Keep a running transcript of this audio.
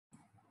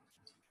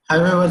Hi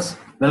viewers,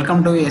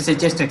 welcome to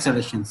SHS Tech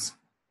Solutions.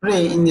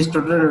 Today in this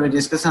tutorial we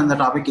discuss on the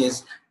topic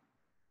is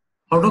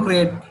how to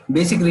create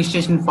basic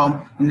registration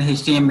form in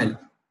HTML.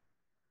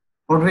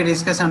 What we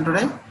discuss on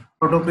today?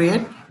 How to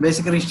create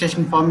basic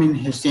registration form in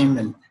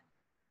HTML.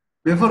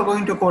 Before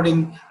going to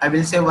coding, I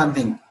will say one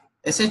thing.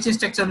 SHS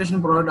Tech Solution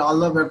provide all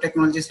the web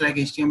technologies like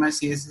HTML,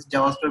 CSS,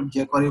 JavaScript,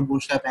 jQuery,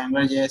 Bootstrap,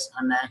 AngularJS,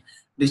 and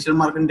digital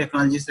marketing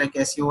technologies like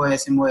SEO,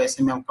 SMO,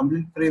 SMM.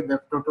 Complete free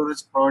web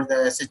tutorials provide the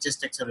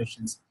SHS Tech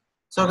Solutions.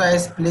 So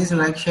guys, please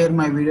like, share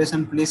my videos,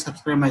 and please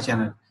subscribe my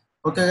channel.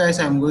 Okay guys,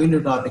 I am going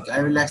to topic.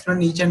 I will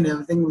explain each and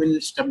everything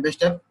will step by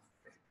step.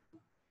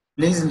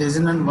 Please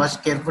listen and watch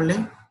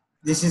carefully.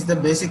 This is the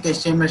basic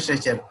HTML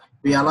structure.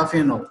 We all of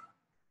you know.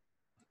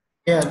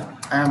 Here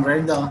I am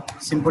write the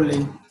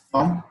simply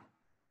form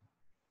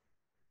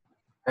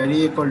id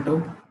equal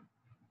to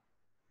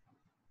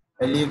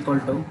reg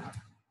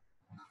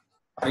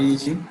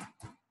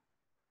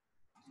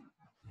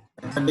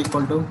method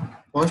equal to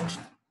post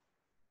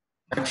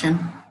action.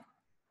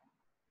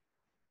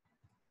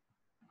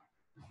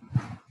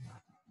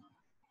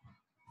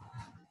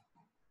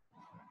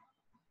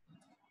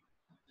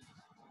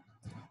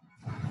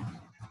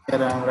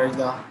 Here I am write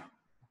the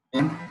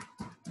name,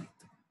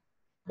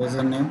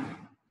 username,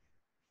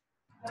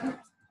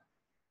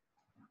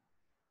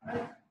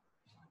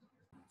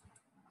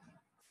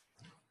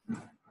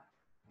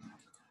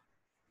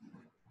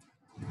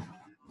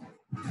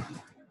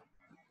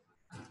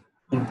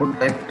 input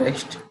type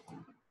text,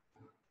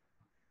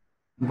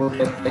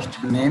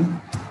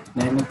 name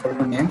equal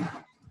to name,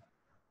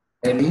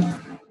 id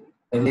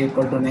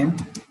equal to name,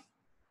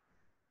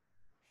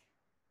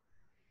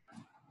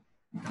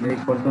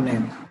 equal to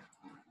name.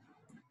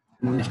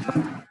 Next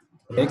one,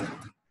 break,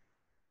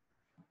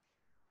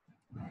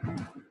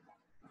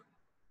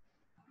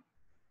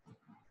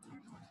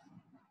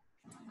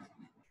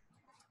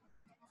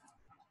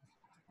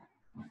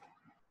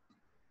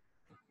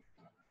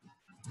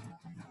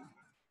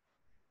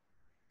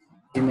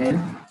 email,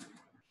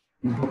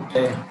 input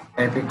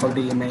type equal to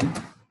email,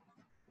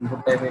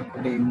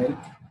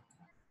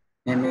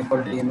 name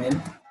equal to email,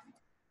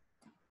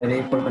 id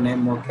equal to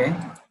name. Okay.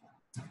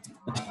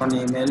 Next one,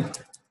 email,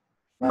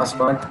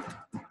 password,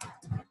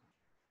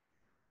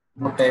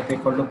 input type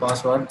equal to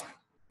password,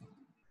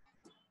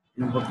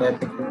 name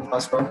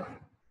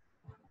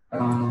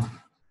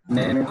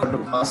equal to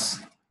pass.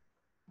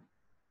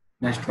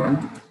 Next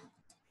one,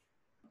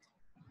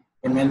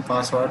 email,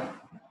 password,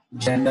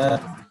 gender,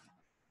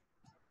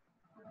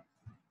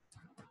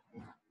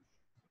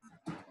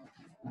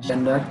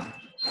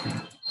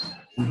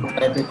 input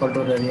type equal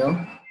to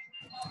radio,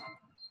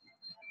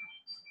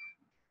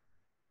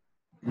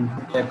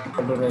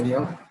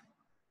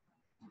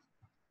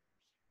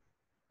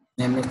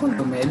 name equal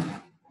to male,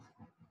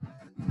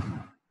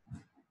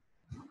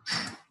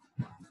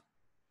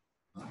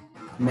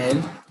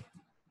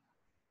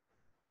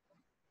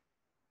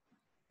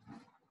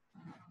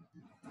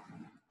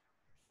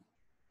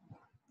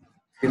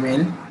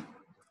 female,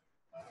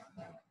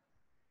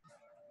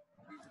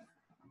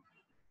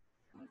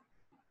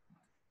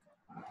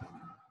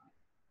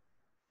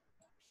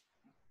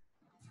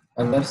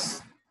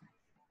 others,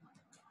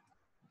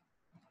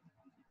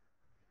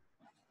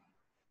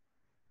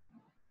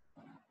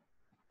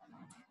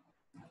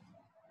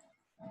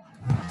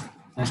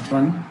 next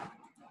one,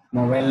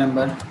 mobile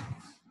number,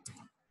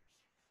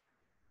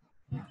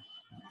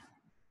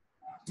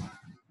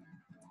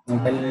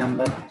 input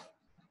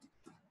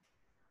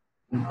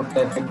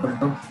type equal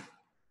to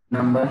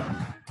number,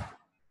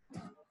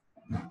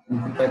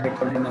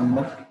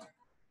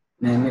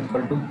 name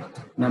equal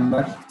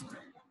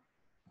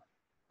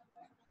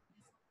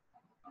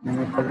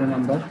to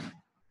number,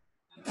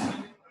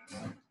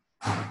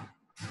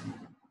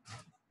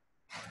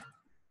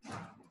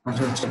 I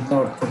should check the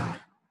output.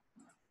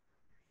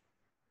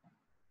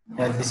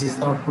 Yeah, this is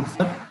the output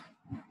for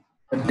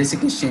the basic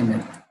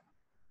HTML.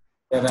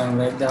 Here I am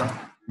write the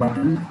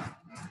button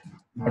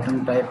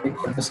type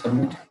equal to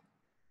submit,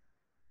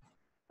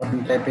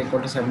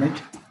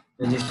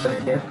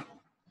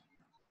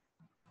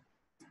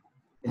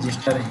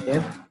 register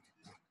here.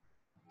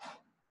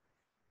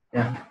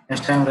 Yeah,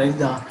 next time write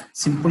the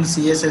simple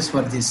CSS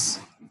for this.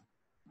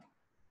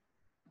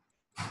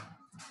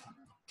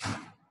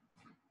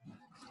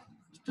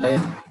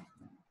 Style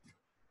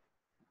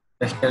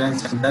and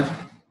center,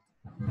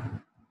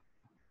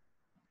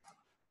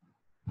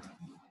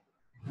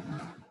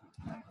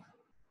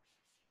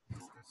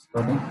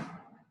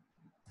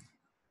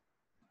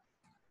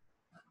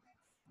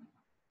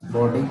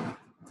 body,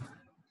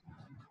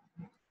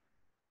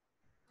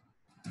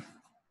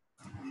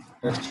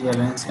 text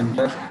align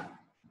center,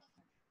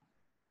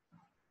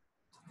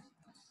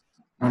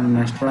 and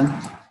next one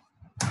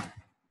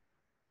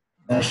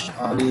dash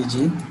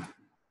reg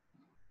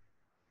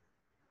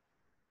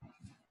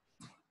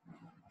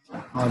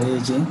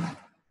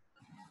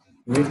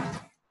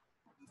width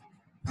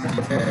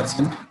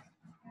 35%,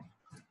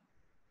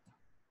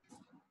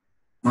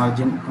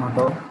 margin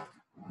auto,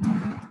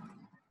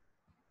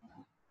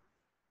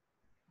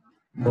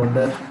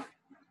 border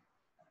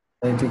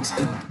 5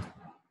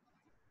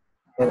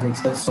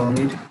 pixel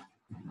solid,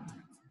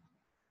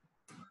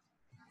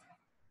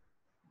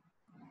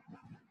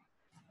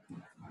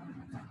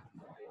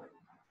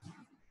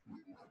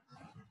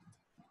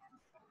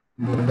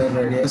 border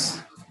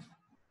radius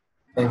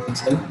 5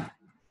 pixel,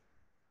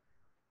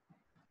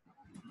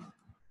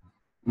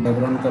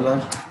 background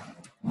color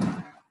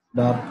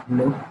dark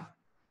blue,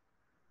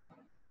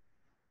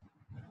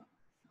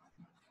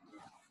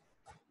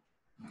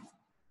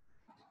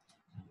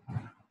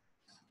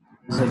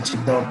 so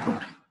check the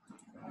output.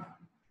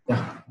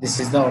 Yeah, this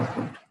is the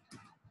output.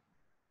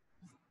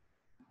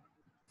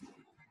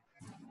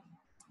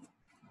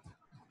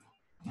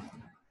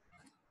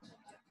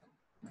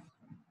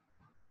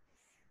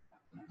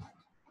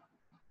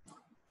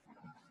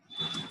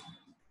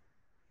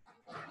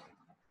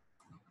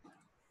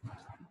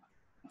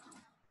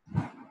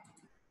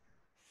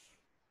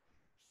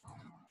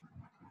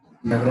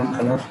 Background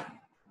color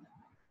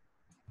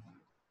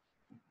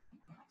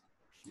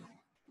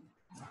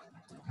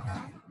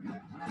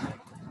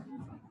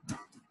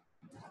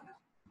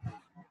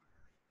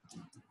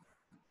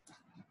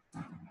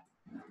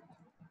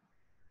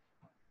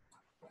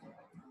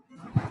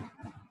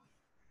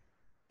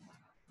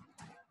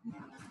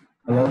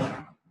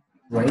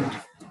white,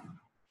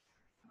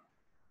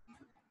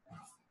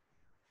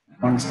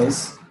 font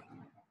size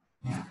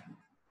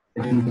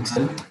 18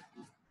 pixel,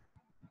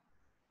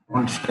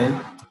 font style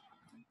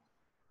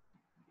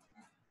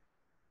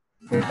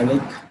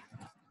italic.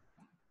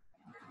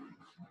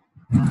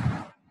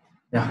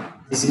 Yeah,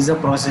 this is a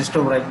process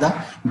to write the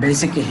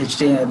basic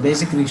HTML,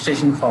 basic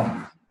registration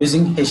form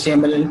using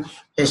HTML and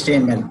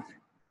HTML.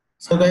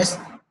 So guys,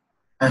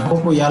 I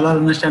hope we all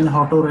understand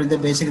how to write the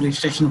basic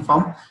registration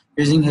form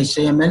using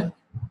HTML.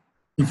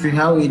 If you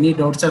have any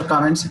doubts or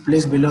comments,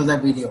 please below the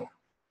video.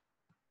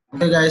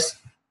 Okay guys,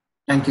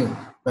 thank you.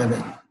 Bye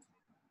bye.